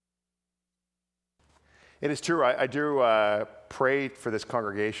It is true. I do pray for this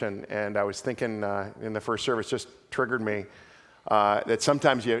congregation, and I was thinking in the first service, just triggered me, that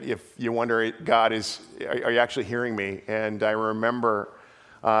sometimes you wonder, God, are you actually hearing me? And I remember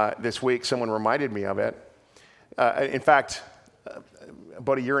this week someone reminded me of it. In fact,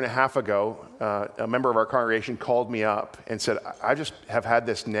 about a year and a half ago, a member of our congregation called me up and said, I just have had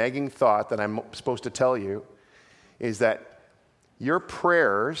this nagging thought that I'm supposed to tell you, is that your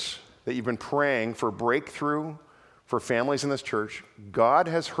prayers that you've been praying for breakthrough for families in this church, God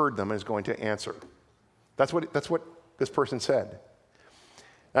has heard them and is going to answer. That's what this person said.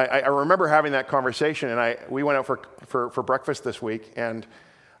 I remember having that conversation, and we went out for breakfast this week, and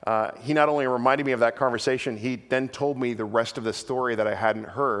he not only reminded me of that conversation, he then told me the rest of the story that I hadn't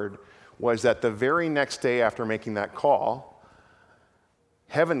heard, was that the very next day after making that call,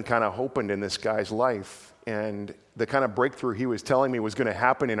 heaven kind of opened in this guy's life, and the kind of breakthrough he was telling me was going to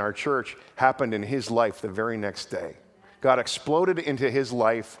happen in our church happened in his life the very next day. God exploded into his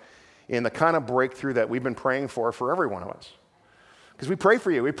life in the kind of breakthrough that we've been praying for every one of us. Because we pray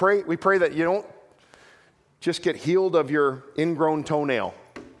for you. We pray that you don't just get healed of your ingrown toenail.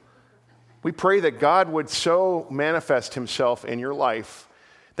 We pray that God would so manifest himself in your life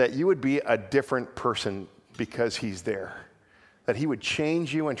that you would be a different person because he's there. That he would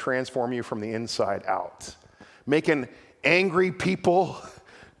change you and transform you from the inside out. Making angry people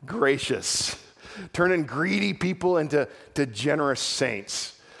gracious. Turning greedy people into generous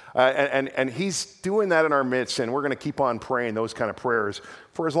saints. And he's doing that in our midst, and we're going to keep on praying those kind of prayers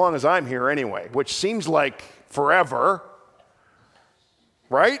for as long as I'm here anyway, which seems like forever,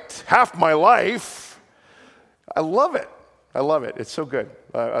 right? Half my life. I love it. It's so good.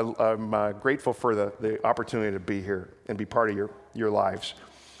 I'm grateful for the opportunity to be here and be part of your lives.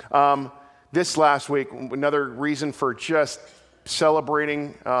 This last week, another reason for just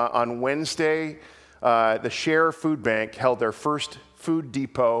celebrating on Wednesday, the Share Food Bank held their first food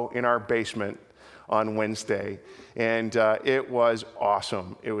depot in our basement on Wednesday, and it was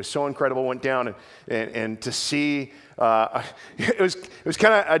awesome. It was so incredible. Went down and to see, it was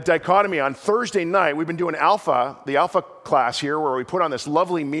kind of a dichotomy. On Thursday night, we've been doing the Alpha class here, where we put on this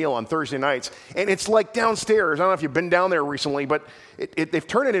lovely meal on Thursday nights, and it's like downstairs. I don't know if you've been down there recently, but they've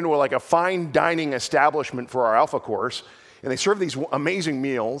turned it into like a fine dining establishment for our Alpha course, and they serve these amazing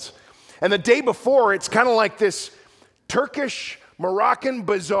meals. And the day before, it's kind of like this Turkish Moroccan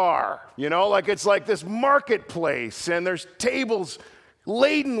bazaar, like it's like this marketplace, and there's tables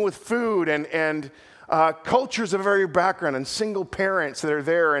laden with food and cultures of every background, and single parents that are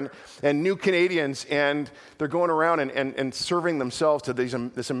there, and new Canadians, and they're going around and serving themselves to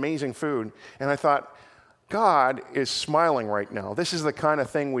this amazing food. And I thought, God is smiling right now. This is the kind of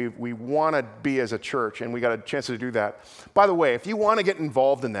thing we want to be as a church, and we got a chance to do that. By the way, if you want to get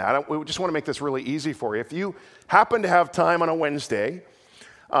involved in that, we just want to make this really easy for you. If you happen to have time on a Wednesday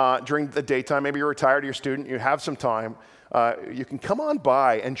during the daytime, maybe you're retired or you're a student, you have some time, you can come on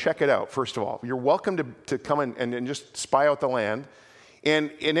by and check it out, first of all. You're welcome to come and just spy out the land. And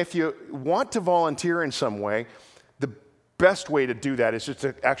if you want to volunteer in some way, the best way to do that is just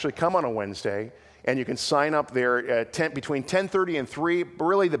to actually come on a Wednesday. And you can sign up there between 10:30 and 3. But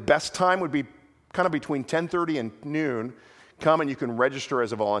really, the best time would be kind of between 10:30 and noon. Come and you can register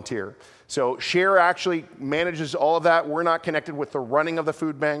as a volunteer. So Share actually manages all of that. We're not connected with the running of the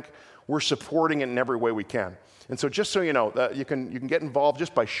food bank. We're supporting it in every way we can. And so just so you know, you can get involved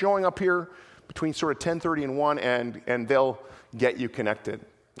just by showing up here between sort of 10:30 and 1, and they'll get you connected.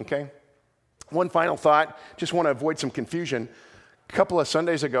 Okay? One final thought. Just want to avoid some confusion. A couple of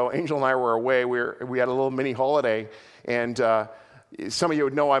Sundays ago, Angel and I were away. We had a little mini holiday, and some of you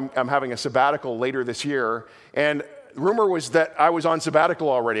would know I'm having a sabbatical later this year. And rumor was that I was on sabbatical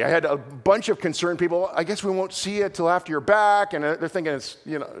already. I had a bunch of concerned people. I guess we won't see it till after you're back, and they're thinking it's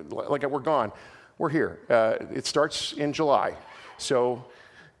like we're gone. We're here. It starts in July, so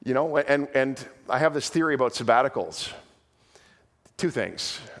and I have this theory about sabbaticals. Two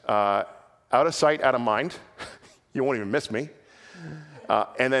things: out of sight, out of mind. You won't even miss me.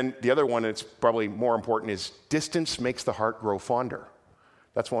 And then the other one, it's probably more important, is distance makes the heart grow fonder.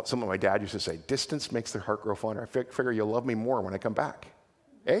 That's something my dad used to say. Distance makes the heart grow fonder. I figure you'll love me more when I come back.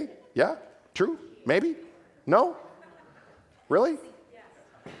 Eh? Yeah? True? Maybe? No? Really?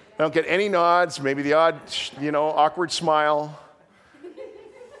 I don't get any nods, maybe the odd, awkward smile.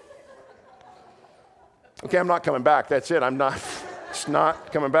 Okay, I'm not coming back. That's it. I'm just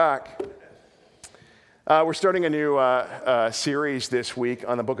not coming back. We're starting a new series this week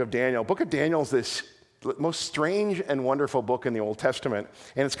on the book of Daniel. Book of Daniel is this most strange and wonderful book in the Old Testament,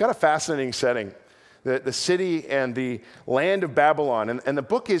 and it's got a fascinating setting. the city and the land of Babylon. And the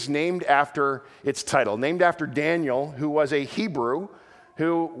book is named after its title, named after Daniel, who was a Hebrew,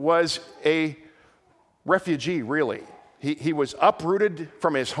 who was a refugee, really. He was uprooted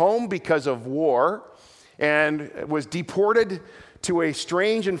from his home because of war and was deported to a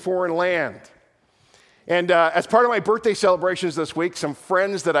strange and foreign land. And as part of my birthday celebrations this week, some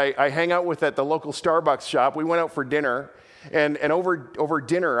friends that I hang out with at the local Starbucks shop, we went out for dinner. And over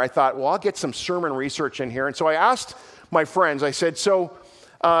dinner, I thought, well, I'll get some sermon research in here. And so I asked my friends, I said, so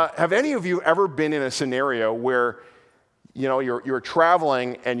have any of you ever been in a scenario where, you know, you're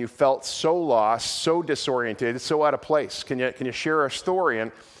traveling and you felt so lost, so disoriented, so out of place? Can you share a story?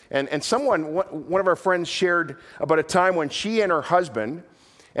 And one of our friends shared about a time when she and her husband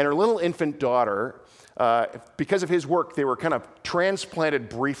and her little infant daughter, because of his work, they were kind of transplanted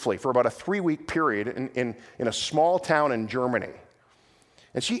briefly for about a 3-week period in a small town in Germany.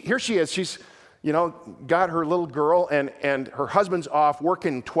 And here she is. She's, you know, got her little girl, and her husband's off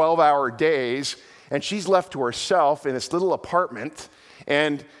working 12-hour days, and she's left to herself in this little apartment,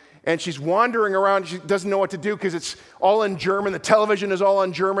 and she's wandering around. She doesn't know what to do because it's all in German. The television is all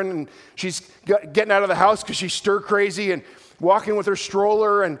in German, and she's getting out of the house because she's stir crazy and walking with her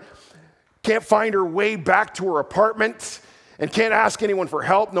stroller and can't find her way back to her apartment and can't ask anyone for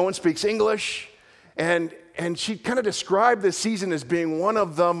help. No one speaks English. And she kind of described this season as being one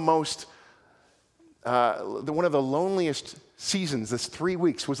of the most, one of the loneliest seasons. This 3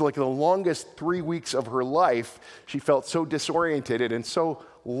 weeks was like the longest 3 weeks of her life. She felt so disoriented and so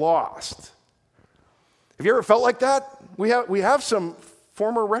lost. Have you ever felt like that? We have some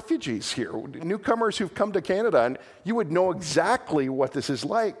former refugees here, newcomers who've come to Canada, and you would know exactly what this is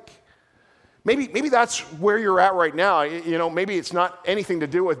like. Maybe that's where you're at right now. You know, maybe it's not anything to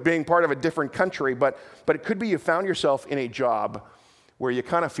do with being part of a different country, but it could be you found yourself in a job where you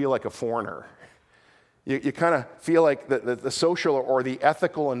kind of feel like a foreigner. You kind of feel like the social or the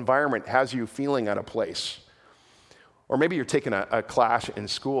ethical environment has you feeling out of place. Or maybe you're taking a class in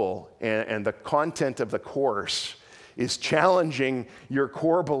school and the content of the course is challenging your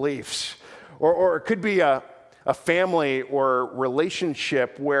core beliefs. Or it could be a family or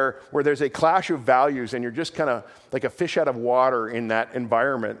relationship where there's a clash of values and you're just kind of like a fish out of water in that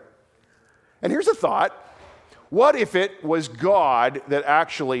environment. And here's a thought. What if it was God that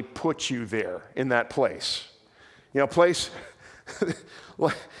actually put you there in that place? You know, place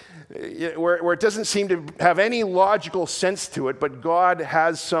where it doesn't seem to have any logical sense to it, but God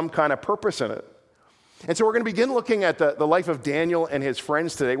has some kind of purpose in it. And so we're going to begin looking at the life of Daniel and his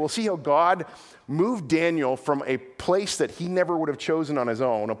friends today. We'll see how God moved Daniel from a place that he never would have chosen on his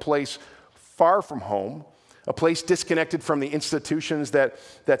own, a place far from home, a place disconnected from the institutions that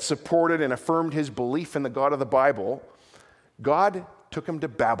supported and affirmed his belief in the God of the Bible. God took him to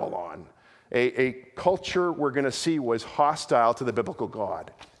Babylon, a culture we're going to see was hostile to the biblical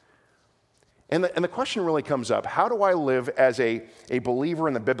God. And the question really comes up, how do I live as a believer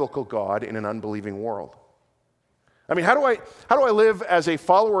in the biblical God in an unbelieving world? I mean, how do I live as a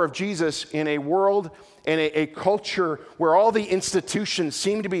follower of Jesus in a world and a culture where all the institutions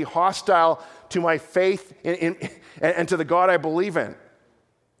seem to be hostile to my faith and to the God I believe in?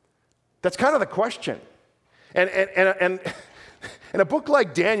 That's kind of the question. And a book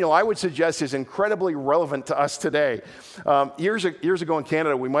like Daniel, I would suggest, is incredibly relevant to us today. Years ago in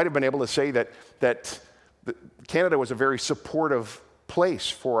Canada, we might have been able to say that Canada was a very supportive place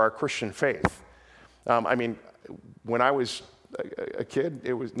for our Christian faith. I mean, when I was a kid,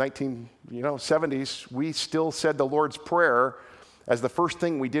 it was 1970s, we still said the Lord's Prayer as the first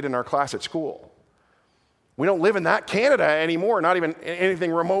thing we did in our class at school. We don't live in that Canada anymore, not even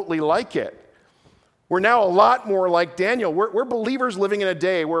anything remotely like it. We're now a lot more like Daniel. We're believers living in a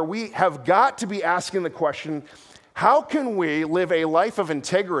day where we have got to be asking the question, how can we live a life of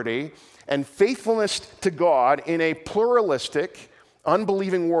integrity and faithfulness to God in a pluralistic,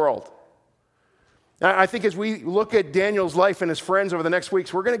 unbelieving world? Now, I think as we look at Daniel's life and his friends over the next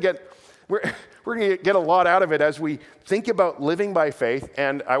weeks, we're going to get a lot out of it as we think about living by faith,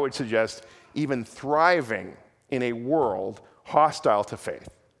 and I would suggest even thriving in a world hostile to faith.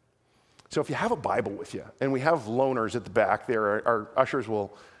 So if you have a Bible with you, and we have loaners at the back there, our ushers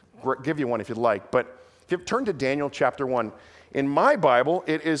will give you one if you'd like, but if you turn to Daniel chapter 1, in my Bible,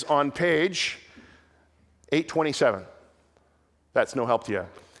 it is on page 827. That's no help to you.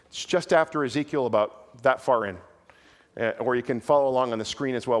 It's just after Ezekiel, about that far in. Or you can follow along on the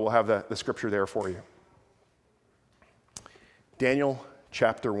screen as well. We'll have the scripture there for you. Daniel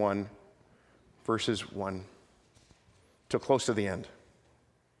chapter 1, verses 1 to close to the end.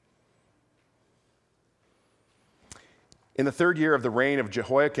 In the 3rd year of the reign of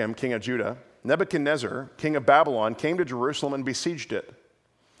Jehoiakim, king of Judah, Nebuchadnezzar, king of Babylon, came to Jerusalem and besieged it.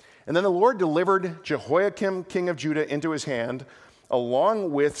 And then the Lord delivered Jehoiakim, king of Judah, into his hand,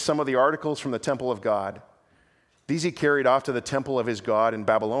 along with some of the articles from the temple of God. These he carried off to the temple of his God in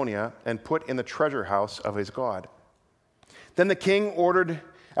Babylonia and put in the treasure house of his God. Then the king ordered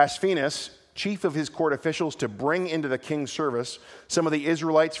Ashpenaz, chief of his court officials, to bring into the king's service some of the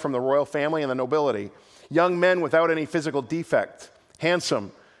Israelites from the royal family and the nobility, young men without any physical defect,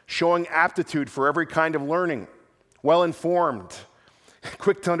 handsome, showing aptitude for every kind of learning, well-informed,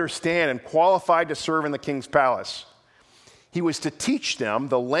 quick to understand, and qualified to serve in the king's palace. He was to teach them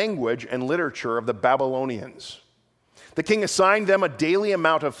the language and literature of the Babylonians. The king assigned them a daily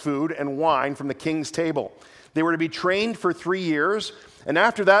amount of food and wine from the king's table. They were to be trained for 3 years, and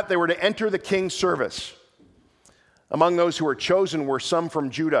after that they were to enter the king's service. Among those who were chosen were some from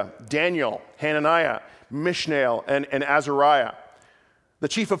Judah: Daniel, Hananiah, Mishael, and Azariah. The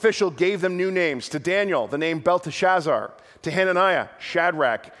chief official gave them new names. To Daniel, the name Belteshazzar. To Hananiah,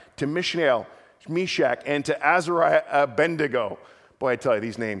 Shadrach. To Mishael, Meshach. And to Azariah, Abednego. Boy, I tell you,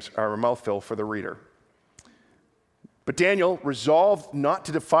 these names are a mouthful for the reader. But Daniel resolved not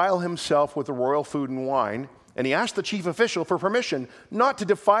to defile himself with the royal food and wine, and he asked the chief official for permission not to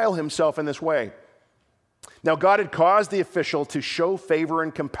defile himself in this way. Now, God had caused the official to show favor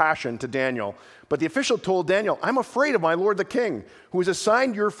and compassion to Daniel, but the official told Daniel, "I'm afraid of my lord the king, who has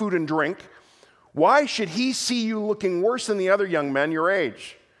assigned your food and drink. Why should he see you looking worse than the other young men your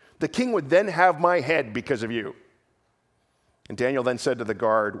age? The king would then have my head because of you." And Daniel then said to the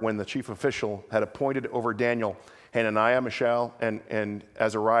guard, when the chief official had appointed over Daniel Hananiah, Mishael, and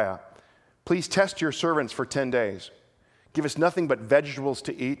Azariah, "Please test your servants for 10 days. Give us nothing but vegetables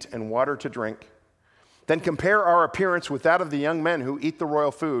to eat and water to drink. Then compare our appearance with that of the young men who eat the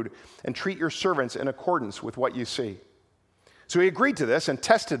royal food, and treat your servants in accordance with what you see." So he agreed to this and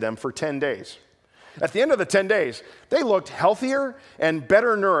tested them for 10 days. At the end of the 10 days, they looked healthier and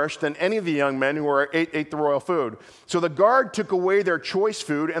better nourished than any of the young men who ate the royal food. So the guard took away their choice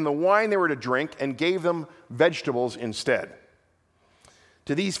food and the wine they were to drink and gave them vegetables instead.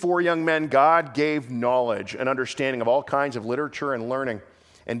 To these 4 young men, God gave knowledge and understanding of all kinds of literature and learning.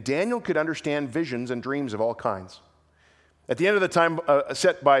 And Daniel could understand visions and dreams of all kinds. At the end of the time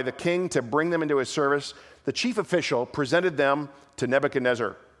set by the king to bring them into his service, the chief official presented them to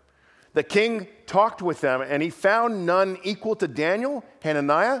Nebuchadnezzar. The king talked with them, and he found none equal to Daniel,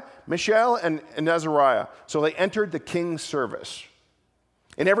 Hananiah, Mishael, and Azariah. So they entered the king's service.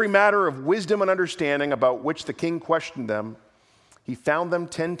 In every matter of wisdom and understanding about which the king questioned them, he found them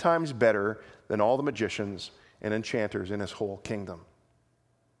 10 times better than all the magicians and enchanters in his whole kingdom.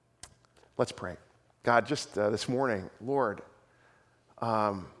 Let's pray. God, just this morning, Lord,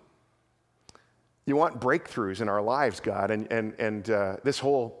 you want breakthroughs in our lives, God, and this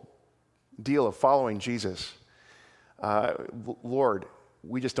whole deal of following Jesus, Lord,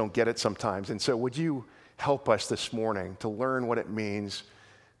 we just don't get it sometimes. And so would you help us this morning to learn what it means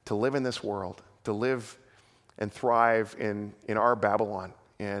to live in this world, to live and thrive in our Babylon.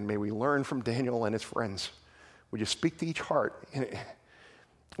 And may we learn from Daniel and his friends. Would you speak to each heart?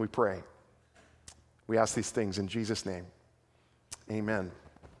 We pray. We ask these things in Jesus' name. Amen.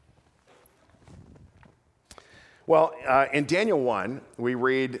 Well, in Daniel 1, we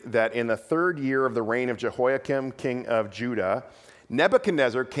read that in the 3rd year of the reign of Jehoiakim, king of Judah,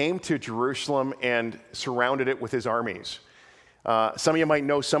 Nebuchadnezzar came to Jerusalem and surrounded it with his armies. Some of you might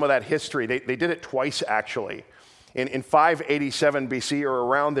know some of that history. They did it twice, actually. In 587 BC, or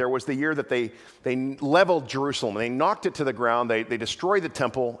around there, was the year that they leveled Jerusalem. They knocked it to the ground. They destroyed the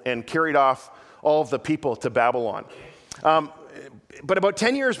temple and carried off all of the people to Babylon. But about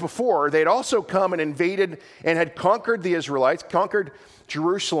 10 years before, they'd also come and invaded and had conquered the Israelites, conquered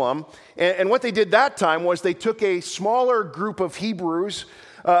Jerusalem. And what they did that time was they took a smaller group of Hebrews,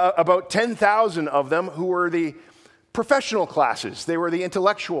 about 10,000 of them, who were the professional classes. They were the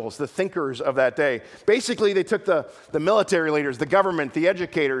intellectuals, the thinkers of that day. Basically, they took the military leaders, the government, the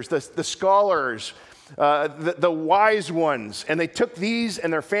educators, the scholars, the wise ones, and they took these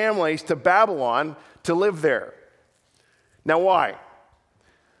and their families to Babylon to live there. Now, why?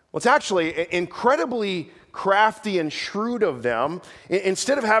 Well, it's actually incredibly crafty and shrewd of them.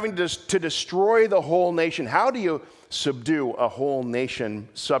 Instead of having to destroy the whole nation, how do you subdue a whole nation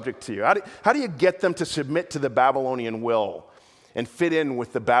subject to you? How do you get them to submit to the Babylonian will and fit in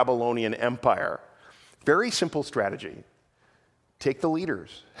with the Babylonian empire? Very simple strategy. Take the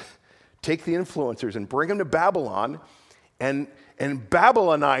leaders, take the influencers, and bring them to Babylon and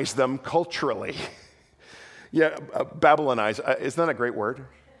Babylonize them culturally. Yeah, Babylonize. Isn't that a great word?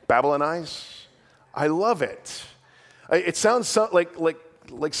 Babylonize? I love it. It sounds like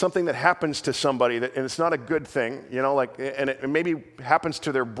like something that happens to somebody and it's not a good thing, like, and it maybe happens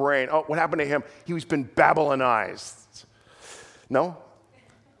to their brain. Oh, what happened to him? He's been Babylonized. No?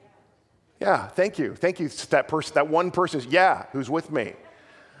 Yeah, thank you. Thank you to that person, that one person, who's with me.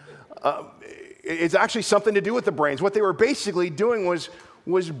 It's actually something to do with the brains. What they were basically doing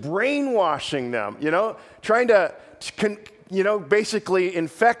was brainwashing them, trying to basically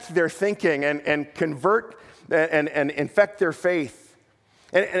infect their thinking and convert and infect their faith.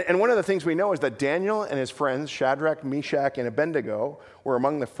 And one of the things we know is that Daniel and his friends, Shadrach, Meshach, and Abednego, were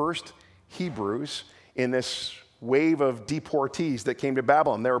among the first Hebrews in this wave of deportees that came to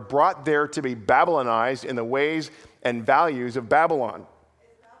Babylon. They were brought there to be Babylonized in the ways and values of Babylon.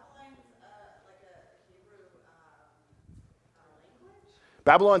 Is Babylon like a Hebrew language?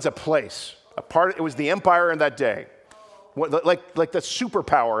 Babylon's a place. It was the empire in that day. Like the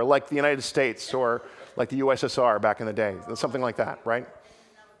superpower, like the United States or like the USSR back in the day. Something like that, right?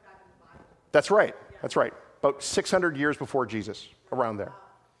 That's right. That's right. About 600 years before Jesus, around there.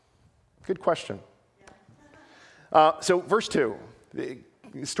 Good question. So verse 2, the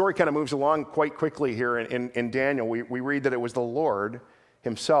story kind of moves along quite quickly here in Daniel. We read that it was the Lord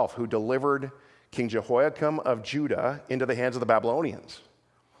himself who delivered King Jehoiakim of Judah into the hands of the Babylonians,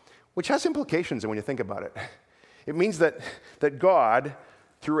 which has implications when you think about it. It means that God,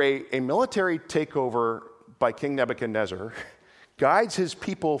 through a military takeover by King Nebuchadnezzar, guides his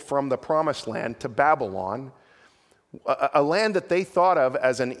people from the promised land to Babylon, a land that they thought of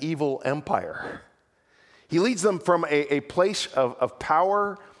as an evil empire. He leads them from a place of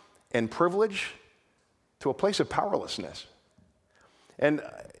power and privilege to a place of powerlessness. And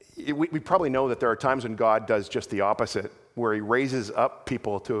we probably know that there are times when God does just the opposite, where he raises up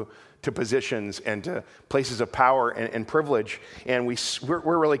people to positions and to places of power and privilege. And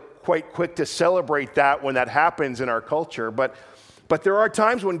we're really quite quick to celebrate that when that happens in our culture. But there are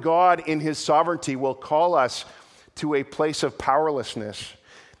times when God, in his sovereignty, will call us to a place of powerlessness.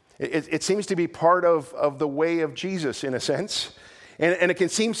 It seems to be part of the way of Jesus, in a sense. And it can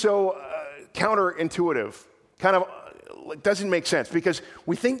seem so counterintuitive, kind of doesn't make sense, because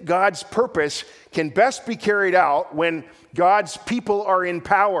we think God's purpose can best be carried out when God's people are in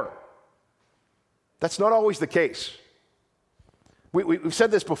power. That's not always the case. We've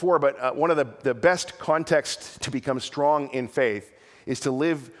said this before, but one of the best contexts to become strong in faith is to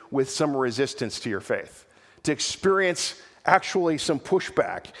live with some resistance to your faith, to experience actually some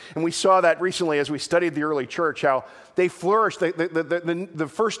pushback. And we saw that recently as we studied the early church, how they flourished.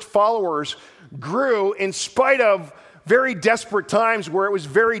 The first followers grew in spite of very desperate times where it was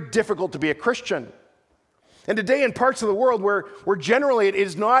very difficult to be a Christian. And today in parts of the world where generally it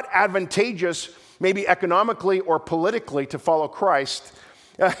is not advantageous, maybe economically or politically, to follow Christ,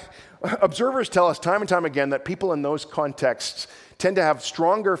 observers tell us time and time again that people in those contexts tend to have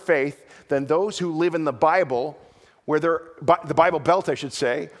stronger faith than those who live in the Bible, the Bible Belt, I should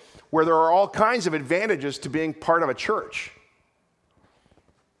say, where there are all kinds of advantages to being part of a church.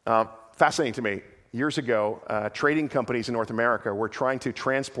 Fascinating to me. Years ago, trading companies in North America were trying to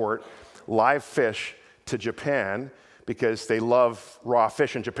transport live fish to Japan because they love raw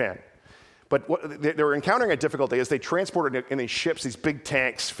fish in Japan. But what they were encountering a difficulty as they transported it in these ships, these big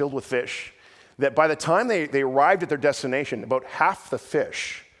tanks filled with fish, that by the time they arrived at their destination, about half the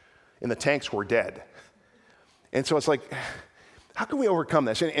fish in the tanks were dead. And so it's like, how can we overcome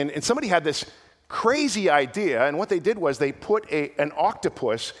this? And somebody had this crazy idea, and what they did was they put an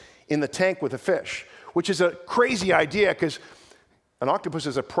octopus in the tank with a fish, which is a crazy idea because an octopus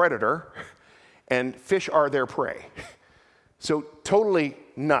is a predator and fish are their prey. So totally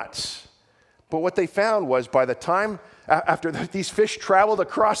nuts. But what they found was by the time after these fish traveled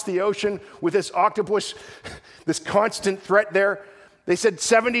across the ocean with this octopus, this constant threat there, they said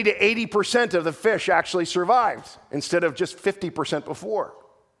 70 to 80% of the fish actually survived instead of just 50% before.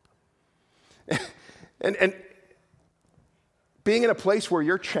 And being in a place where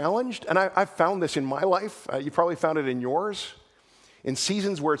you're challenged, and I've found this in my life, you probably found it in yours, in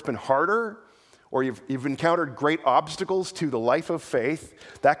seasons where it's been harder or you've encountered great obstacles to the life of faith,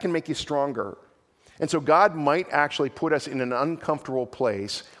 that can make you stronger. And so God might actually put us in an uncomfortable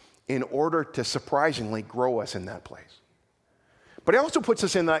place in order to surprisingly grow us in that place. But he also puts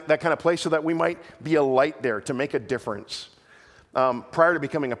us in that kind of place so that we might be a light there to make a difference. Prior to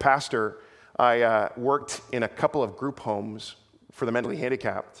becoming a pastor, I worked in a couple of group homes for the mentally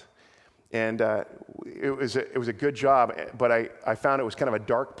handicapped. And it was a good job, but I found it was kind of a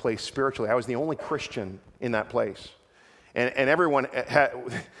dark place spiritually. I was the only Christian in that place. And everyone had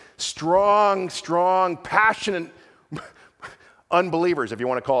strong, passionate, unbelievers, if you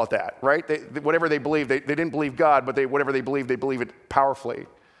want to call it that, right? Whatever they believe, they didn't believe God, but whatever they believe it powerfully.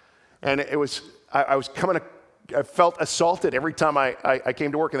 And it was, I felt assaulted every time I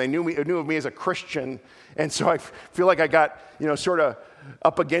came to work, and they knew of me as a Christian, and so I feel like I got, sort of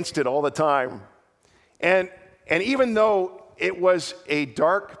up against it all the time. And even though it was a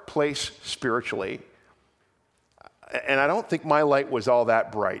dark place spiritually, and I don't think my light was all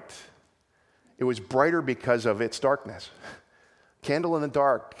that bright, it was brighter because of its darkness. Candle in the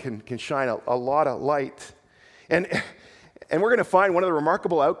dark can shine a lot of light. And we're going to find one of the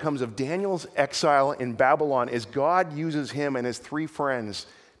remarkable outcomes of Daniel's exile in Babylon is God uses him and his 3 friends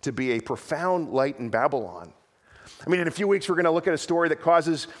to be a profound light in Babylon. I mean, in a few weeks, we're going to look at a story that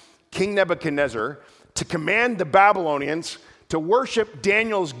causes King Nebuchadnezzar to command the Babylonians to worship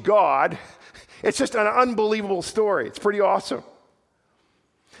Daniel's God. It's just an unbelievable story. It's pretty awesome.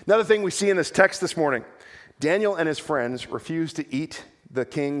 Another thing we see in this text this morning, Daniel and his friends refuse to eat the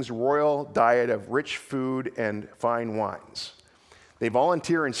king's royal diet of rich food and fine wines. They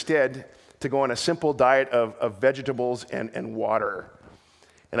volunteer instead to go on a simple diet of vegetables and water.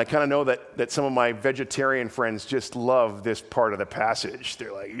 And I kind of know that some of my vegetarian friends just love this part of the passage.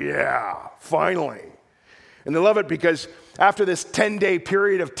 They're like, yeah, finally. And they love it because after this 10-day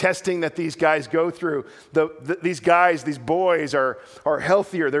period of testing that these guys go through, these boys are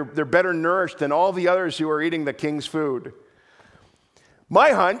healthier. They're better nourished than all the others who are eating the king's food.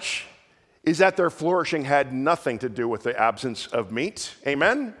 My hunch is that their flourishing had nothing to do with the absence of meat.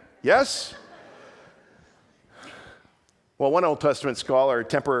 Amen? Yes? Well, one Old Testament scholar,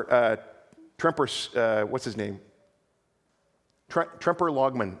 what's his name? Tremper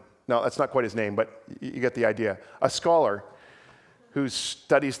Logman. No, that's not quite his name, but you get the idea. A scholar who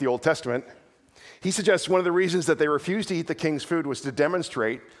studies the Old Testament, he suggests one of the reasons that they refused to eat the king's food was to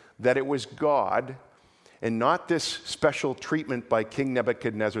demonstrate that it was God and not this special treatment by King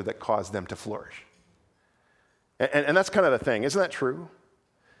Nebuchadnezzar that caused them to flourish. And that's kind of the thing. Isn't that true?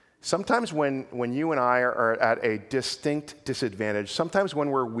 Sometimes when you and I are at a distinct disadvantage, sometimes when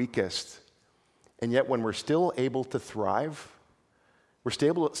we're weakest, and yet when we're still able to thrive, we're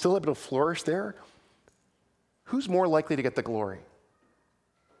still able to flourish there, who's more likely to get the glory?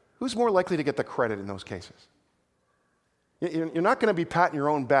 Who's more likely to get the credit in those cases? You're not going to be patting your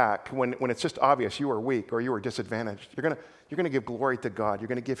own back when it's just obvious you are weak or you are disadvantaged. You're going to give glory to God. You're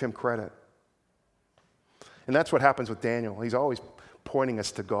going to give him credit. And that's what happens with Daniel. He's always pointing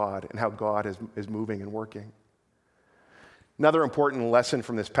us to God and how God is moving and working. Another important lesson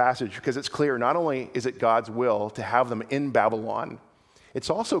from this passage, because it's clear not only is it God's will to have them in Babylon, it's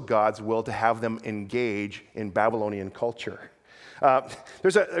also God's will to have them engage in Babylonian culture.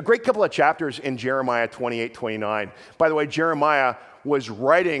 There's a great couple of chapters in Jeremiah 28, 29. By the way, Jeremiah was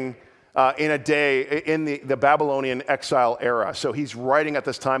writing in a day in the Babylonian exile era. So he's writing at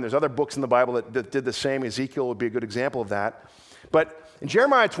this time. There's other books in the Bible that did the same. Ezekiel would be a good example of that. But in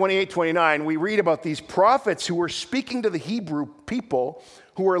Jeremiah 28, 29, we read about these prophets who were speaking to the Hebrew people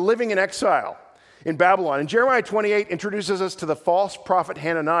who were living in exile in Babylon. And Jeremiah 28 introduces us to the false prophet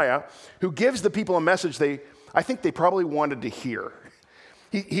Hananiah, who gives the people a message I think they probably wanted to hear.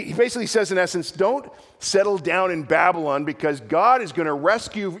 He basically says, in essence, don't settle down in Babylon because God is going to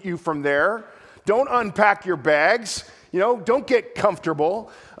rescue you from there. Don't unpack your bags. Don't get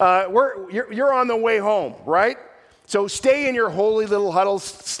comfortable. You're on the way home, right? So stay in your holy little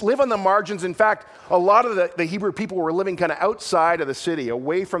huddles, live on the margins. In fact, a lot of the Hebrew people were living kind of outside of the city,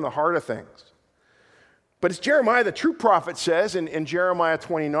 away from the heart of things. But as Jeremiah, the true prophet, says in Jeremiah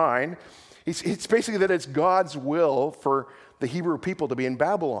 29, it's basically that it's God's will for the Hebrew people to be in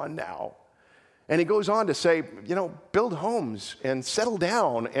Babylon now. And he goes on to say, build homes and settle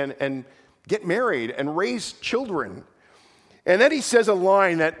down and get married and raise children. And then he says a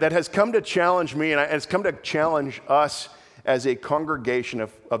line that has come to challenge me and has come to challenge us as a congregation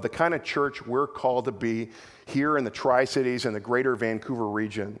of the kind of church we're called to be here in the Tri-Cities and the greater Vancouver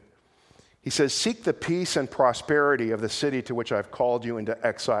region. He says, seek the peace and prosperity of the city to which I've called you into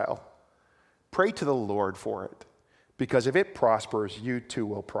exile. Pray to the Lord for it, because if it prospers, you too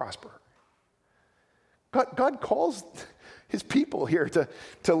will prosper. God calls his people here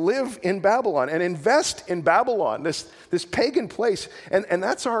to live in Babylon and invest in Babylon, this pagan place. And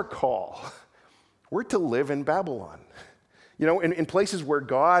that's our call. We're to live in Babylon. In places where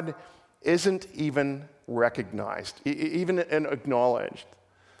God isn't even recognized, even acknowledged.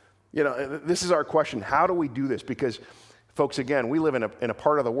 This is our question. How do we do this? Because, folks, again, we live in a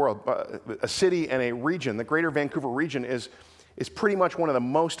part of the world, a city and a region. The greater Vancouver region is pretty much one of the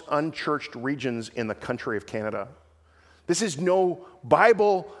most unchurched regions in the country of Canada. This is no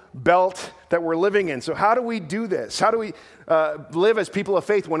Bible belt that we're living in. So how do we do this? How do we live as people of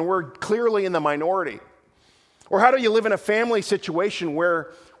faith when we're clearly in the minority? Or how do you live in a family situation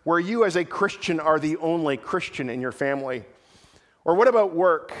where you as a Christian are the only Christian in your family? Or what about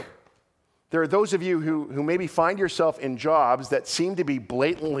work? There are those of you who maybe find yourself in jobs that seem to be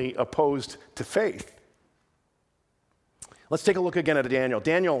blatantly opposed to faith. Let's take a look again at Daniel.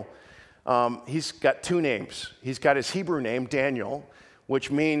 Daniel, he's got two names. He's got his Hebrew name, Daniel, which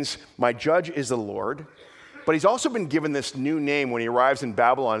means my judge is the Lord. But he's also been given this new name when he arrives in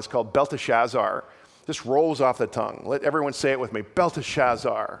Babylon. It's called Belteshazzar. Just rolls off the tongue. Let everyone say it with me.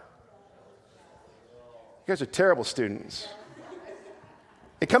 Belteshazzar. You guys are terrible students.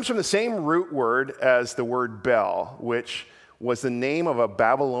 It comes from the same root word as the word Bel, which was the name of a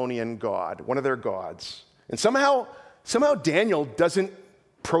Babylonian god, one of their gods. And somehow Daniel doesn't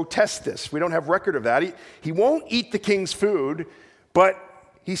protest this. We don't have record of that. He won't eat the king's food, but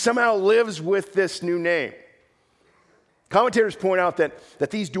he somehow lives with this new name. Commentators point out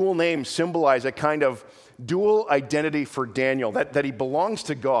that these dual names symbolize a kind of dual identity for Daniel, that he belongs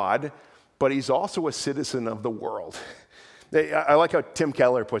to God, but he's also a citizen of the world. I like how Tim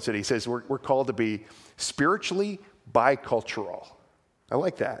Keller puts it. He says we're called to be spiritually bicultural. I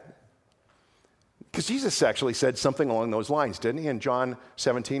like that. Because Jesus actually said something along those lines, didn't he? In John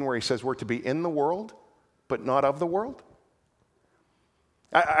 17, where he says we're to be in the world, but not of the world.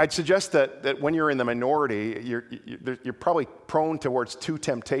 I'd suggest that when you're in the minority, you're probably prone towards two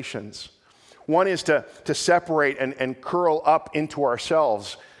temptations. One is to separate and curl up into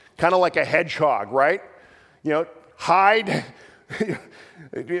ourselves, kind of like a hedgehog, right? You know, hide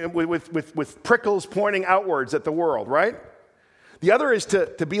with prickles pointing outwards at the world, right? The other is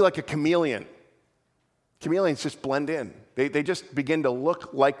to be like a chameleon. Chameleons just blend in. They just begin to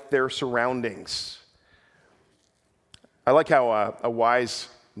look like their surroundings. I like how a wise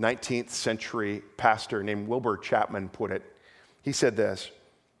 19th century pastor named Wilbur Chapman put it. He said this.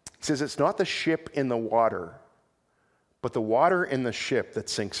 He says, it's not the ship in the water, but the water in the ship that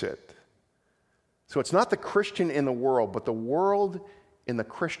sinks it. So it's not the Christian in the world, but the world in the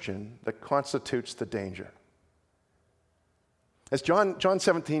Christian that constitutes the danger. As John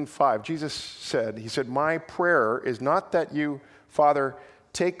 17:5, Jesus said, he said, my prayer is not that you, Father,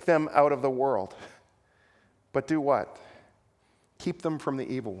 take them out of the world, but do what? Keep them from the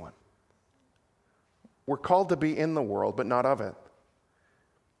evil one. We're called to be in the world, but not of it.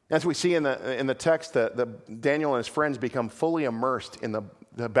 As we see in the text, Daniel and his friends become fully immersed in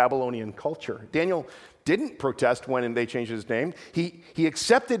the Babylonian culture. Daniel didn't protest when they changed his name. He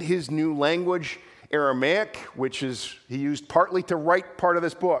accepted his new language, Aramaic, which he used partly to write part of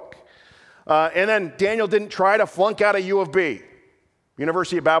this book. And then Daniel didn't try to flunk out of U of B,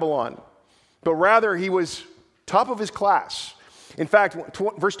 University of Babylon, but rather he was top of his class. In fact,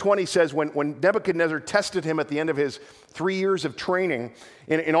 verse 20 says, when Nebuchadnezzar tested him at the end of his 3 years of training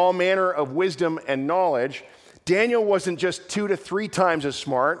in all manner of wisdom and knowledge, Daniel wasn't just 2 to 3 times as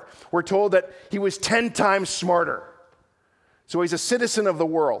smart. We're told that he was 10 times smarter. So he's a citizen of the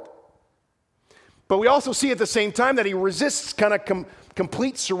world. But we also see at the same time that he resists kind of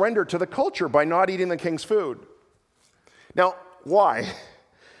complete surrender to the culture by not eating the king's food. Now, why?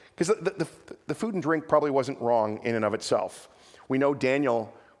 Because the food and drink probably wasn't wrong in and of itself. We know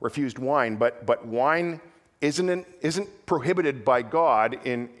Daniel refused wine, but wine isn't prohibited by God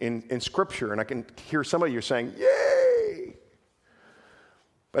in Scripture. And I can hear some of you saying, yay!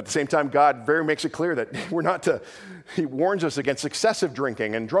 But at the same time, God very makes it clear that we're not to, he warns us against excessive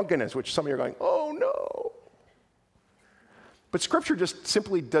drinking and drunkenness, which some of you are going, oh no. But Scripture just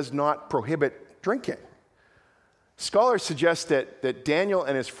simply does not prohibit drinking. Scholars suggest that Daniel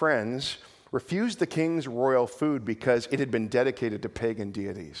and his friends refused the king's royal food because it had been dedicated to pagan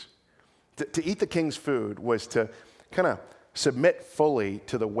deities. To eat the king's food was to kind of submit fully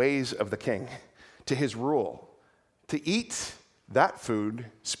to the ways of the king, to his rule. To eat that food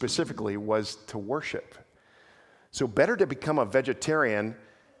specifically was to worship. So better to become a vegetarian,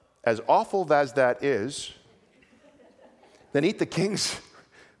 as awful as that is, than eat the king's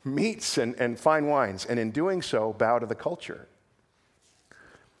meats and fine wines, and in doing so, bow to the culture.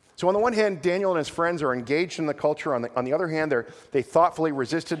 So on the one hand, Daniel and his friends are engaged in the culture. On the other hand, they thoughtfully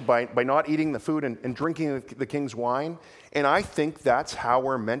resisted by not eating the food and drinking the king's wine. And I think that's how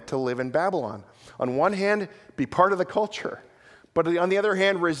we're meant to live in Babylon. On one hand, be part of the culture. But on the other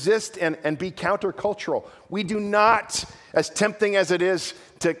hand, resist and be countercultural. We do not, as tempting as it is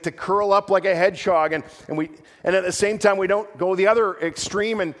to curl up like a hedgehog, and at the same time, we don't go the other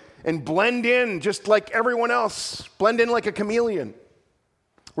extreme and blend in just like everyone else, blend in like a chameleon.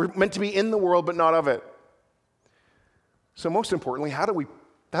 We're meant to be in the world, but not of it. So most importantly, how do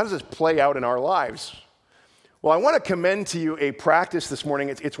how does this play out in our lives? Well, I want to commend to you a practice this morning.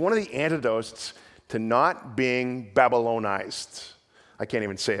 It's one of the antidotes to not being Babylonized. I can't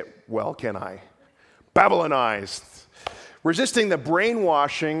even say it well, can I? Babylonized. Resisting the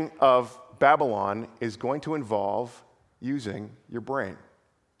brainwashing of Babylon is going to involve using your brain.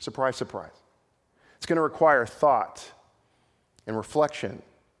 Surprise, surprise. It's going to require thought and reflection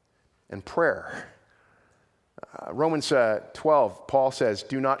and prayer. Romans 12, Paul says,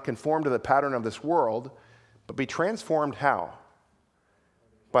 do not conform to the pattern of this world, but be transformed how?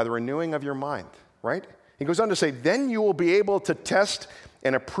 By the renewing of your mind, right? He goes on to say, then you will be able to test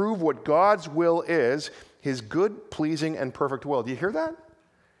and approve what God's will is, his good, pleasing, and perfect will. Do you hear that?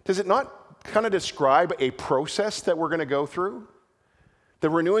 Does it not kind of describe a process that we're going to go through? The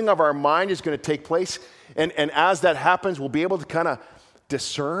renewing of our mind is going to take place, and as that happens, we'll be able to kind of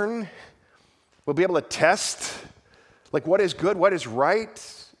discern. We'll be able to test, like what is good, what is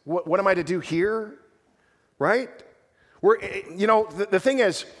right, what am I to do here, right? The thing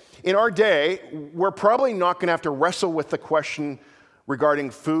is, in our day, we're probably not going to have to wrestle with the question regarding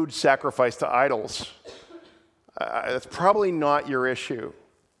food sacrificed to idols. That's probably not your issue.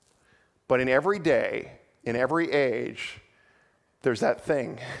 But in every day, in every age, there's that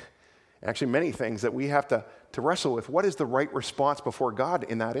thing, actually many things that we have to wrestle with. What is the right response before God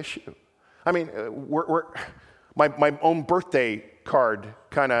in that issue? I mean, my own birthday card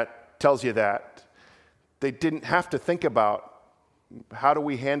kind of tells you that. They didn't have to think about how do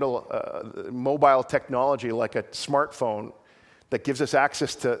we handle mobile technology like a smartphone that gives us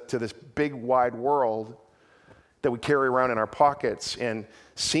access to this big wide world that we carry around in our pockets and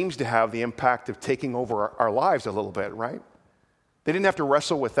seems to have the impact of taking over our lives a little bit, right? They didn't have to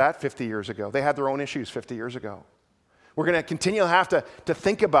wrestle with that 50 years ago. They had their own issues 50 years ago. We're going to continue to have to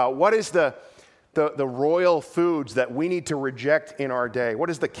think about what is the royal foods that we need to reject in our day. What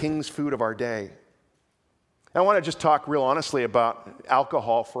is the king's food of our day? I want to just talk real honestly about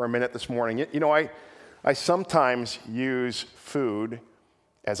alcohol for a minute this morning. You know, I sometimes use food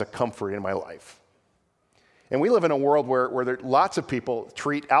as a comfort in my life. And we live in a world where there, lots of people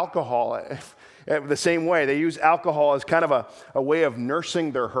treat alcohol the same way. They use alcohol as kind of a way of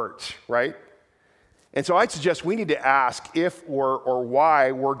nursing their hurts, right? And so I'd suggest we need to ask if or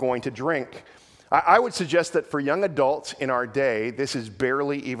why we're going to drink. I would suggest that for young adults in our day, this is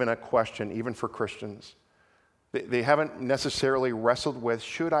barely even a question, even for Christians. They haven't necessarily wrestled with,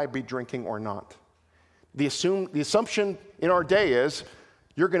 should I be drinking or not? The assumption in our day is,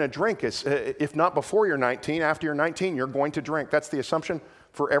 you're going to drink. If not before you're 19, after you're 19, you're going to drink. That's the assumption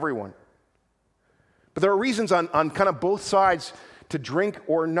for everyone. But there are reasons on kind of both sides to drink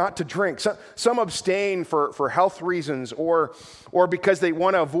or not to drink. Some abstain for health reasons or because they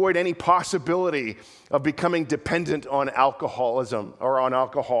want to avoid any possibility of becoming dependent on alcoholism or on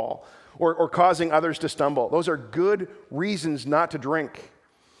alcohol or causing others to stumble. Those are good reasons not to drink.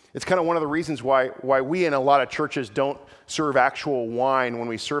 It's kind of one of the reasons why we in a lot of churches don't serve actual wine when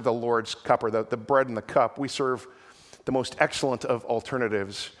we serve the Lord's cup or the bread and the cup. We serve the most excellent of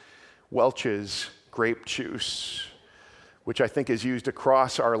alternatives, Welch's grape juice, which I think is used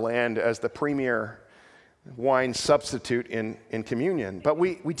across our land as the premier wine substitute in communion. But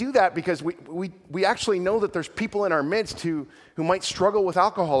we do that because we actually know that there's people in our midst who might struggle with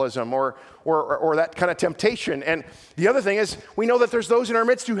alcoholism or that kind of temptation. And the other thing is we know that there's those in our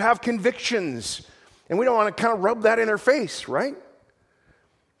midst who have convictions, and we don't want to kind of rub that in their face, right?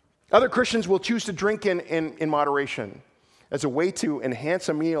 Other Christians will choose to drink in moderation as a way to enhance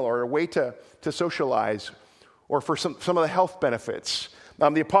a meal or a way to socialize or for some of the health benefits.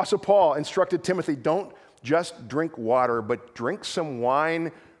 The Apostle Paul instructed Timothy, don't just drink water, but drink some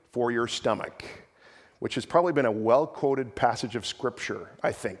wine for your stomach, which has probably been a well-quoted passage of Scripture,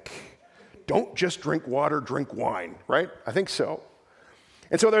 I think. Don't just drink water, drink wine, right? I think so.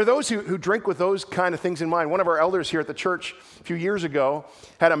 And so there are those who drink with those kind of things in mind. One of our elders here at the church a few years ago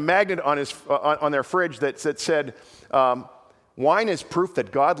had a magnet on their fridge that said, wine is proof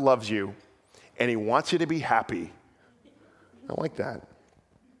that God loves you and he wants you to be happy. I like that.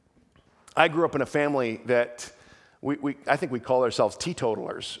 I grew up in a family that I think we call ourselves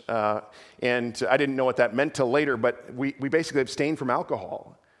teetotalers. And I didn't know what that meant till later, but we basically abstained from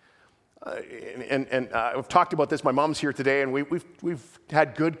alcohol. And I've talked about this. My mom's here today, and we've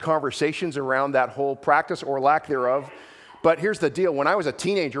had good conversations around that whole practice or lack thereof. But here's the deal. When I was a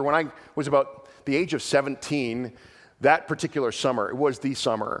teenager, when I was about the age of 17, that particular summer, it was the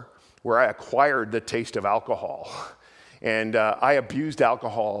summer where I acquired the taste of alcohol. And I abused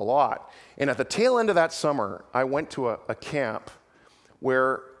alcohol a lot. And at the tail end of that summer, I went to a camp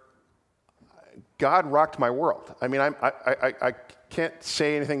where God rocked my world. I mean, can't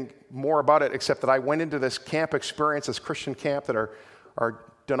say anything more about it except that I went into this camp experience, this Christian camp that our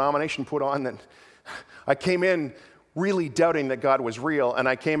denomination put on, that I came in really doubting that God was real, and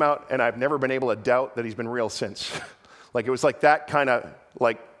I came out and I've never been able to doubt that he's been real since. Like it was like that kind of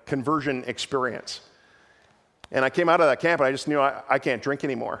like conversion experience. And I came out of that camp and I just knew I can't drink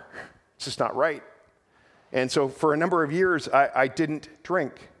anymore. It's just not right. And so for a number of years, I didn't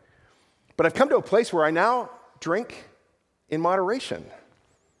drink. But I've come to a place where I now drink in moderation.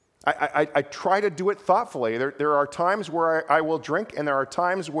 I try to do it thoughtfully. There are times where I will drink, and there are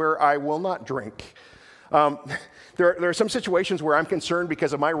times where I will not drink. There are some situations where I'm concerned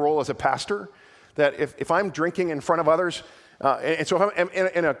because of my role as a pastor, that if I'm drinking in front of others, and so if I'm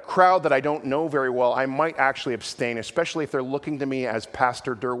in a crowd that I don't know very well, I might actually abstain, especially if they're looking to me as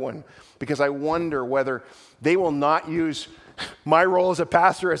Pastor Durwin, because I wonder whether they will not use my role as a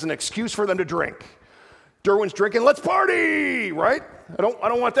pastor as an excuse for them to drink. Durwin's drinking, let's party, right? I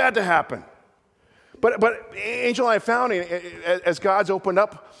don't want that to happen. But Angel and I found, as God's opened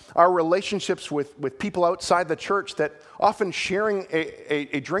up our relationships with people outside the church, that often sharing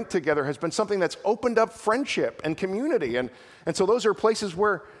a drink together has been something that's opened up friendship and community. And so those are places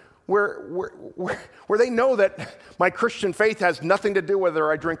where they know that my Christian faith has nothing to do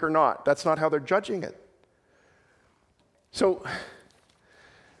whether I drink or not. That's not how they're judging it. So,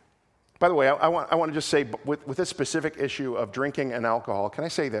 by the way, I want to just say, with this specific issue of drinking and alcohol, can I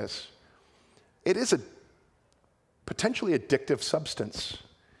say this? It is a potentially addictive substance.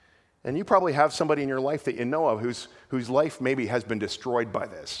 And you probably have somebody in your life that you know of whose life maybe has been destroyed by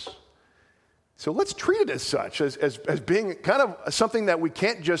this. So let's treat it as such, as being kind of something that we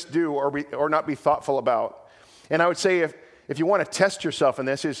can't just do or not be thoughtful about. And I would say if you want to test yourself in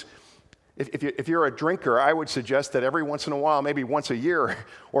this, is if you're a drinker, I would suggest that every once in a while, maybe once a year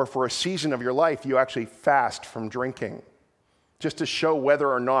or for a season of your life, you actually fast from drinking, just to show whether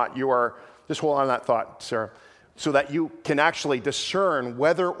or not you are. Just hold on to that thought, Sarah, so that you can actually discern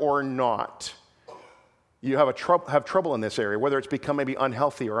whether or not you have trouble in this area, whether it's become maybe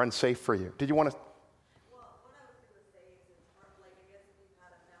unhealthy or unsafe for you. Did you want to? Well, what I was going to say is it's hard, like, I guess if you've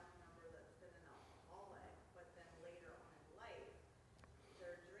had a family member that's been an alcoholic, but then later on in life,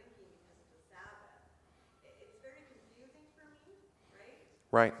 they're drinking because of the Sabbath. It's very confusing for me, right?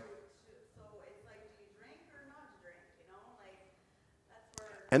 Right. So it's like, do you drink or not drink, Like, that's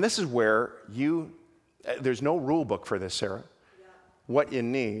where... And this is where there's no rule book for this, Sarah. Yeah. What you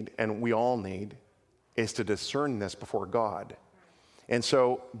need, and we all need, is to discern this before God. And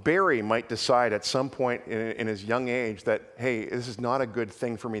so Barry might decide at some point in his young age that, hey, this is not a good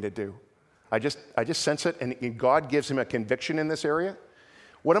thing for me to do. I just sense it, and God gives him a conviction in this area.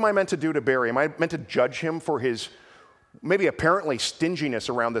 What am I meant to do to Barry? Am I meant to judge him for his maybe apparently stinginess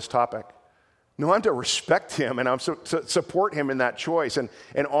around this topic? No, I'm to respect him, and I'm to support him in that choice and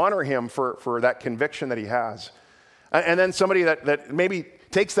honor him for that conviction that he has. And then somebody that maybe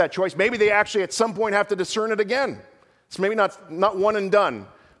takes that choice, maybe they actually at some point have to discern it again. It's maybe not one and done,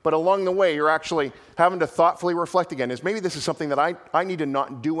 but along the way you're actually having to thoughtfully reflect again. Is maybe this is something that I need to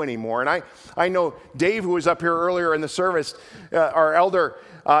not do anymore. And I know Dave, who was up here earlier in the service, our elder,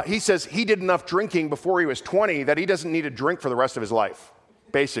 he says he did enough drinking before he was 20 that he doesn't need to drink for the rest of his life.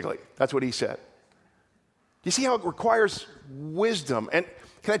 Basically, that's what he said. You see how it requires wisdom? And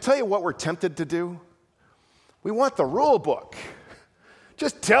can I tell you what we're tempted to do? We want the rule book.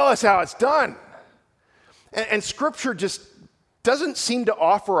 Just tell us how it's done. And Scripture just doesn't seem to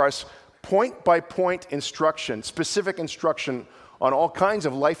offer us point-by-point instruction, specific instruction on all kinds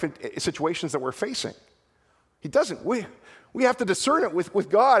of life situations that we're facing. He doesn't. We have to discern it with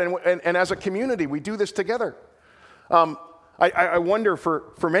God, and as a community, we do this together. I wonder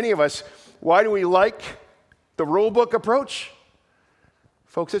for many of us, why do we like the rule book approach?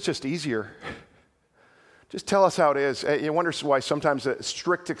 Folks, it's just easier. Just tell us how it is. You wonder why sometimes the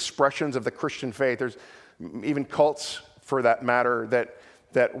strict expressions of the Christian faith, there's even cults for that matter,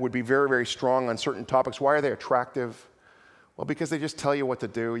 that would be very, very strong on certain topics. Why are they attractive? Well, because they just tell you what to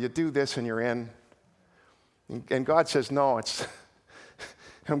do. You do this and you're in. And God says, no,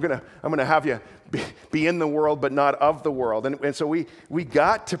 I'm gonna have you be in the world, but not of the world. And so we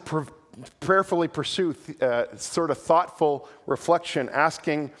got to prayerfully pursue sort of thoughtful reflection,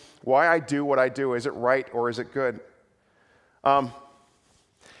 asking why I do what I do. Is it right or is it good?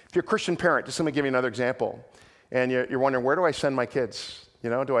 If you're a Christian parent, just let me give you another example. And you're wondering, where do I send my kids?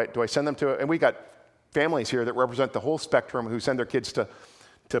 Do I send them to, and we got families here that represent the whole spectrum who send their kids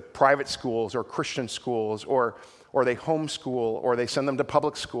to private schools or Christian schools, or they homeschool, or they send them to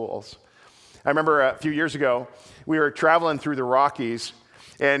public schools. I remember a few years ago, we were traveling through the Rockies,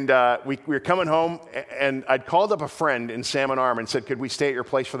 And we were coming home, and I'd called up a friend in Salmon Arm and said, could we stay at your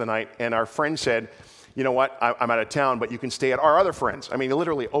place for the night? And our friend said, you know what, I'm out of town, but you can stay at our other friends. I mean, he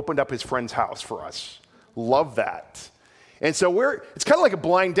literally opened up his friend's house for us. Love that. And so it's kind of like a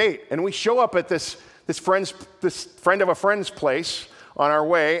blind date. And we show up at this friend of a friend's place on our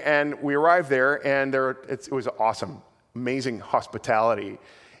way, and we arrive there, and it was awesome, amazing hospitality.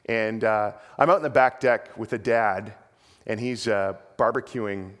 And I'm out in the back deck with a dad, and he's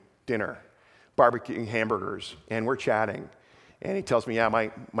barbecuing dinner, barbecuing hamburgers, and we're chatting. And he tells me, yeah,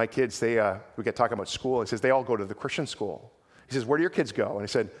 my kids, we get talking about school. He says, they all go to the Christian school. He says, where do your kids go? And I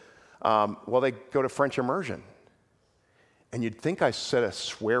said, well, they go to French immersion. And you'd think I said a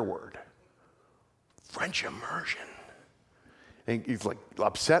swear word. French immersion. And he's like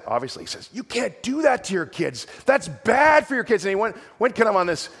upset, obviously. He says, you can't do that to your kids. That's bad for your kids. And he went kind of on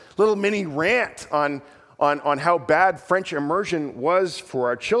this little mini rant on how bad French immersion was for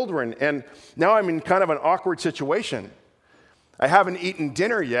our children. And now I'm in kind of an awkward situation. I haven't eaten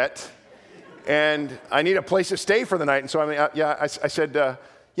dinner yet, and I need a place to stay for the night. And so I said,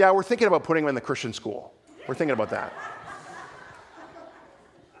 we're thinking about putting them in the Christian school. We're thinking about that.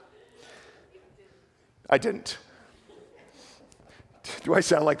 I didn't. Do I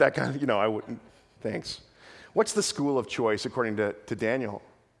sound like that kind of? I wouldn't. Thanks. What's the school of choice according to Daniel?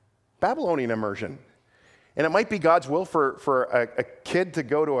 Babylonian immersion. And it might be God's will for a kid to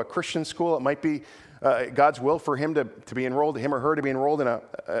go to a Christian school. It might be God's will for him to be enrolled, him or her to be enrolled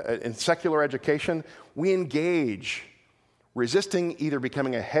in secular education. We engage, resisting either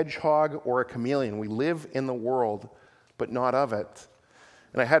becoming a hedgehog or a chameleon. We live in the world, but not of it.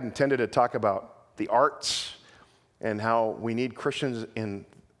 And I had intended to talk about the arts and how we need Christians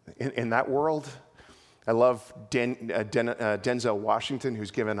in that world. I love Denzel Washington,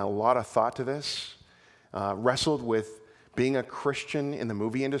 who's given a lot of thought to this, wrestled with being a Christian in the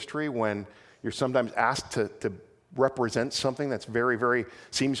movie industry when you're sometimes asked to represent something that's very, very,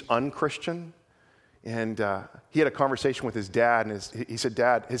 seems un-Christian. And he had a conversation with his dad, and he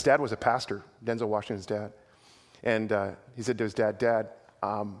said, his dad was a pastor, Denzel Washington's dad. And he said to his dad,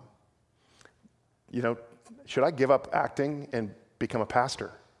 should I give up acting and become a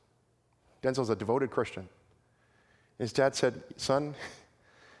pastor? Denzel's a devoted Christian. And his dad said, son,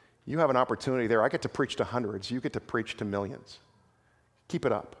 you have an opportunity there. I get to preach to hundreds. You get to preach to millions. Keep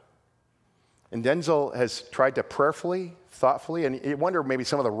it up. And Denzel has tried to prayerfully, thoughtfully, and you wonder maybe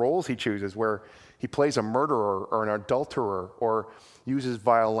some of the roles he chooses where he plays a murderer or an adulterer or uses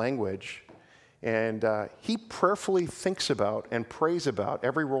vile language. And he prayerfully thinks about and prays about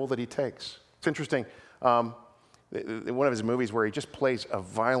every role that he takes. It's interesting. One of his movies where he just plays a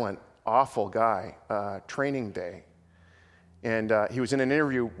violent, awful guy, Training Day. And he was in an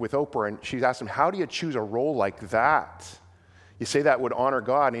interview with Oprah, and she asked him, how do you choose a role like that? You say that would honor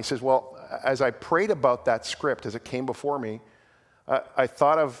God. And he says, well, as I prayed about that script as it came before me, I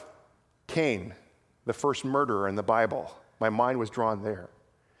thought of Cain, the first murderer in the Bible. My mind was drawn there.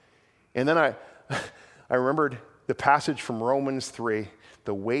 And then I remembered the passage from Romans 3,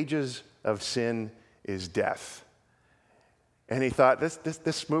 the wages of sin is death. And he thought,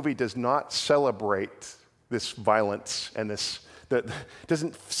 this movie does not celebrate this violence and that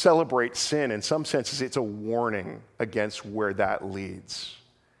doesn't celebrate sin. In some senses, it's a warning against where that leads.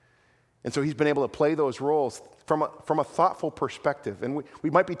 And so he's been able to play those roles from a thoughtful perspective. And we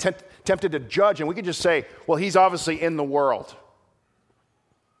might be tempted to judge, and we could just say, well, he's obviously in the world.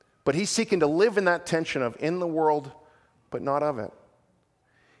 But he's seeking to live in that tension of in the world, but not of it.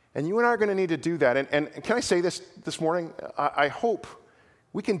 And you and I are going to need to do that. And can I say this morning? I hope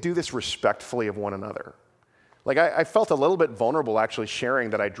we can do this respectfully of one another. Like I felt a little bit vulnerable actually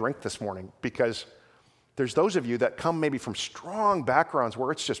sharing that I drink this morning because there's those of you that come maybe from strong backgrounds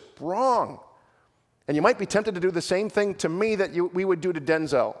where it's just wrong. And you might be tempted to do the same thing to me that we would do to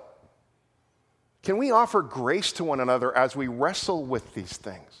Denzel. Can we offer grace to one another as we wrestle with these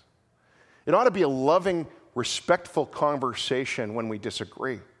things? It ought to be a loving, respectful conversation when we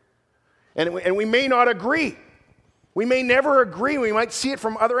disagree. And we may not agree. We may never agree. We might see it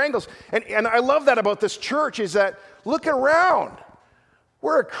from other angles. And I love that about this church is that, look around.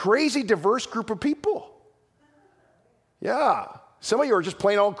 We're a crazy, diverse group of people. Yeah. Some of you are just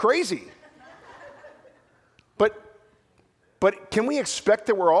plain old crazy. But can we expect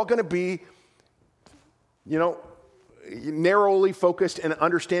that we're all going to be, narrowly focused and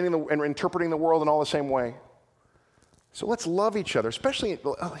understanding and interpreting the world in all the same way? So let's love each other, especially,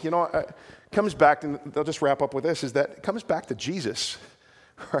 comes back, and they'll just wrap up with this, is that it comes back to Jesus,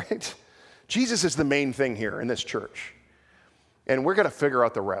 right? Jesus is the main thing here in this church. And we're going to figure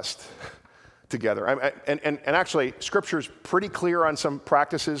out the rest. together. And actually, Scripture's pretty clear on some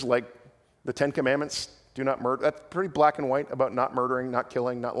practices like the Ten Commandments. Do not murder. That's pretty black and white about not murdering, not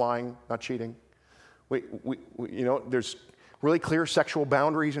killing, not lying, not cheating. There's really clear sexual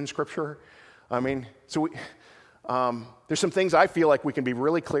boundaries in Scripture. There's some things I feel like we can be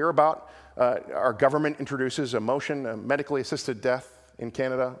really clear about. Our government introduces a motion, medically assisted death in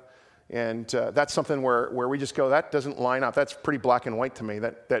Canada. And that's something where we just go, that doesn't line up. That's pretty black and white to me.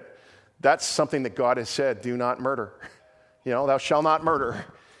 That's something that God has said, do not murder. Thou shalt not murder.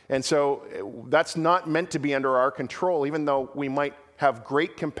 And so that's not meant to be under our control, even though we might have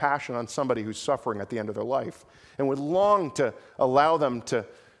great compassion on somebody who's suffering at the end of their life and would long to allow them to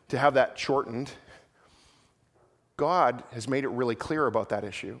have that shortened. God has made it really clear about that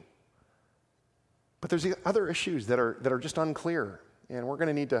issue. But there's the other issues that are just unclear, and we're going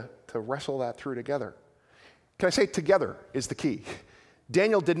to need to wrestle that through together. Can I say together is the key?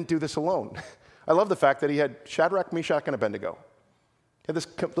 Daniel didn't do this alone. I love the fact that he had Shadrach, Meshach, and Abednego. He had this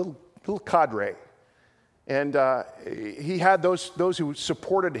little cadre. And he had those who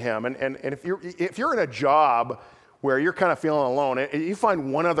supported him. And if you're in a job where you're kind of feeling alone, and you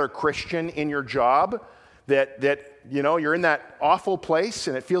find one other Christian in your job that you're in that awful place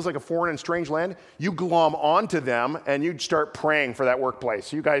and it feels like a foreign and strange land, you glom onto them and you start praying for that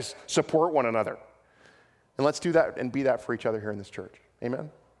workplace. You guys support one another. And let's do that and be that for each other here in this church. Amen?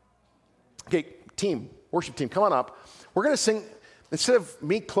 Okay, worship team, come on up. We're going to sing, instead of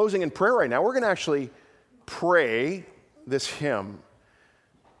me closing in prayer right now, we're going to actually pray this hymn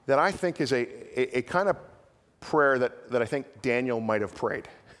that I think is a kind of prayer that I think Daniel might have prayed.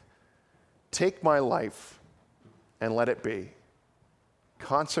 Take my life and let it be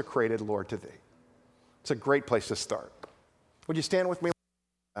consecrated, Lord, to thee. It's a great place to start. Would you stand with me?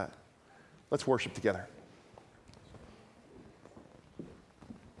 Let's worship together.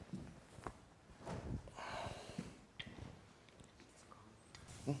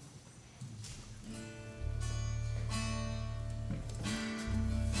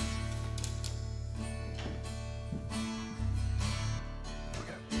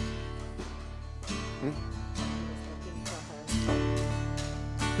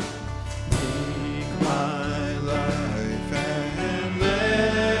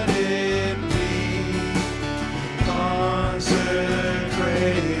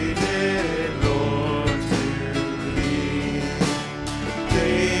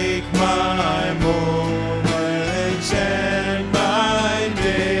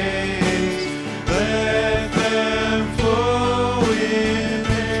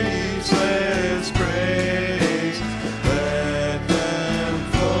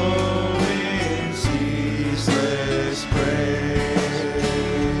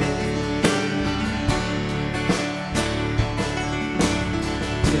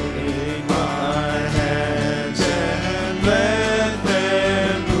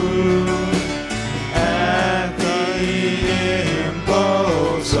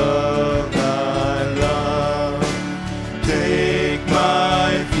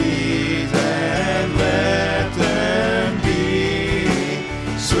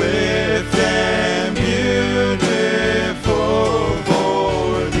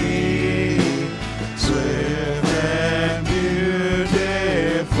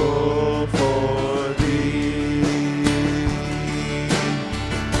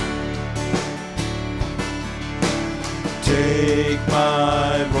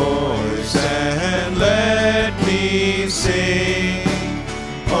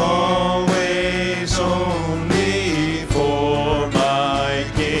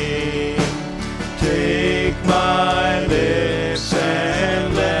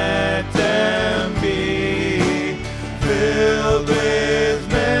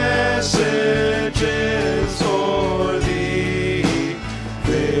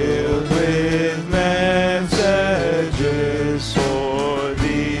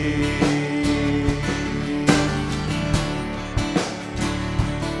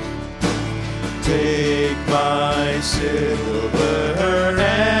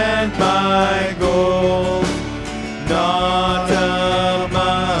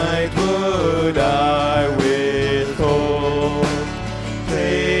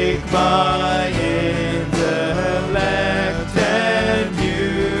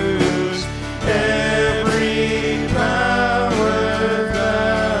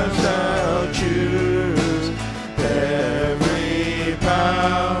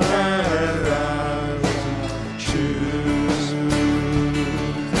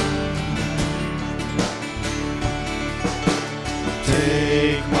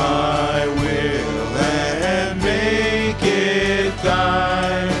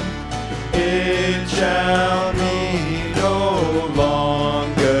 Thine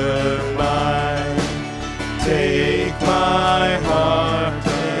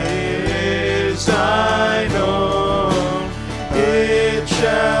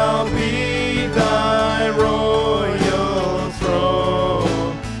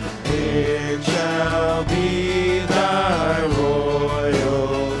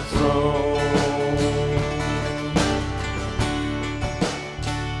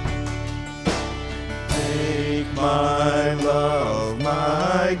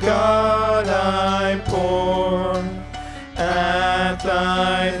at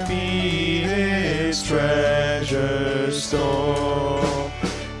thy feet its treasure store.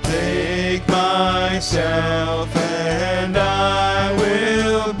 Take myself and I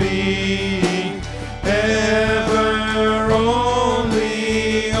will be ever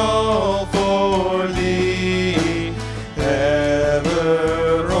only all for thee,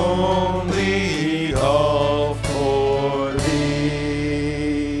 ever only all for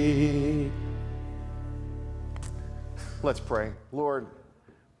thee. Let's pray. Lord,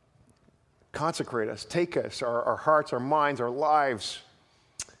 consecrate us, take us, our hearts, our minds, our lives.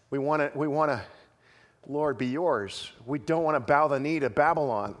 We want to, Lord, be yours. We don't want to bow the knee to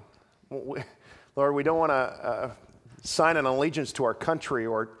Babylon. Lord, we don't want to sign an allegiance to our country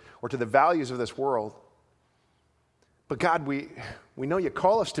or to the values of this world. But God, we know you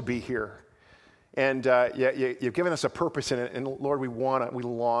call us to be here. And you've given us a purpose in it. And Lord, we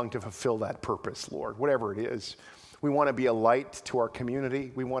long to fulfill that purpose, Lord, whatever it is. We want to be a light to our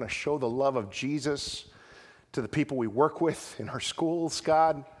community. We want to show the love of Jesus to the people we work with in our schools,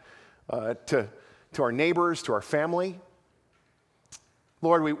 God, to our neighbors, to our family.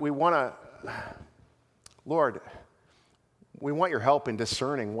 Lord, we want your help in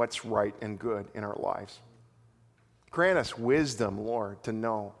discerning what's right and good in our lives. Grant us wisdom, Lord, to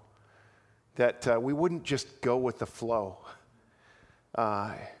know that we wouldn't just go with the flow,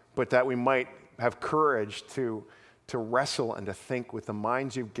 but that we might have courage to wrestle and to think with the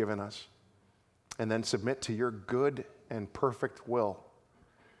minds you've given us, and then submit to your good and perfect will.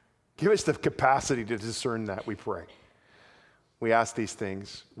 Give us the capacity to discern that, we pray. We ask these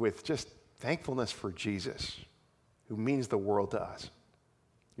things with just thankfulness for Jesus, who means the world to us.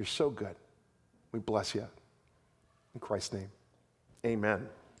 You're so good. We bless you. In Christ's name, amen.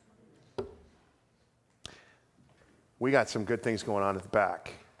 We got some good things going on at the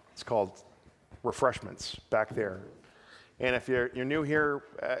back. It's called refreshments back there. And if you're new here,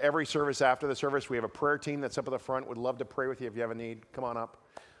 every service after the service, we have a prayer team that's up at the front. Would love to pray with you if you have a need. Come on up.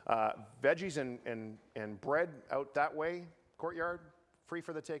 Veggies and bread out that way, courtyard, free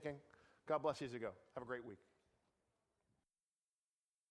for the taking. God bless you as you go. Have a great week.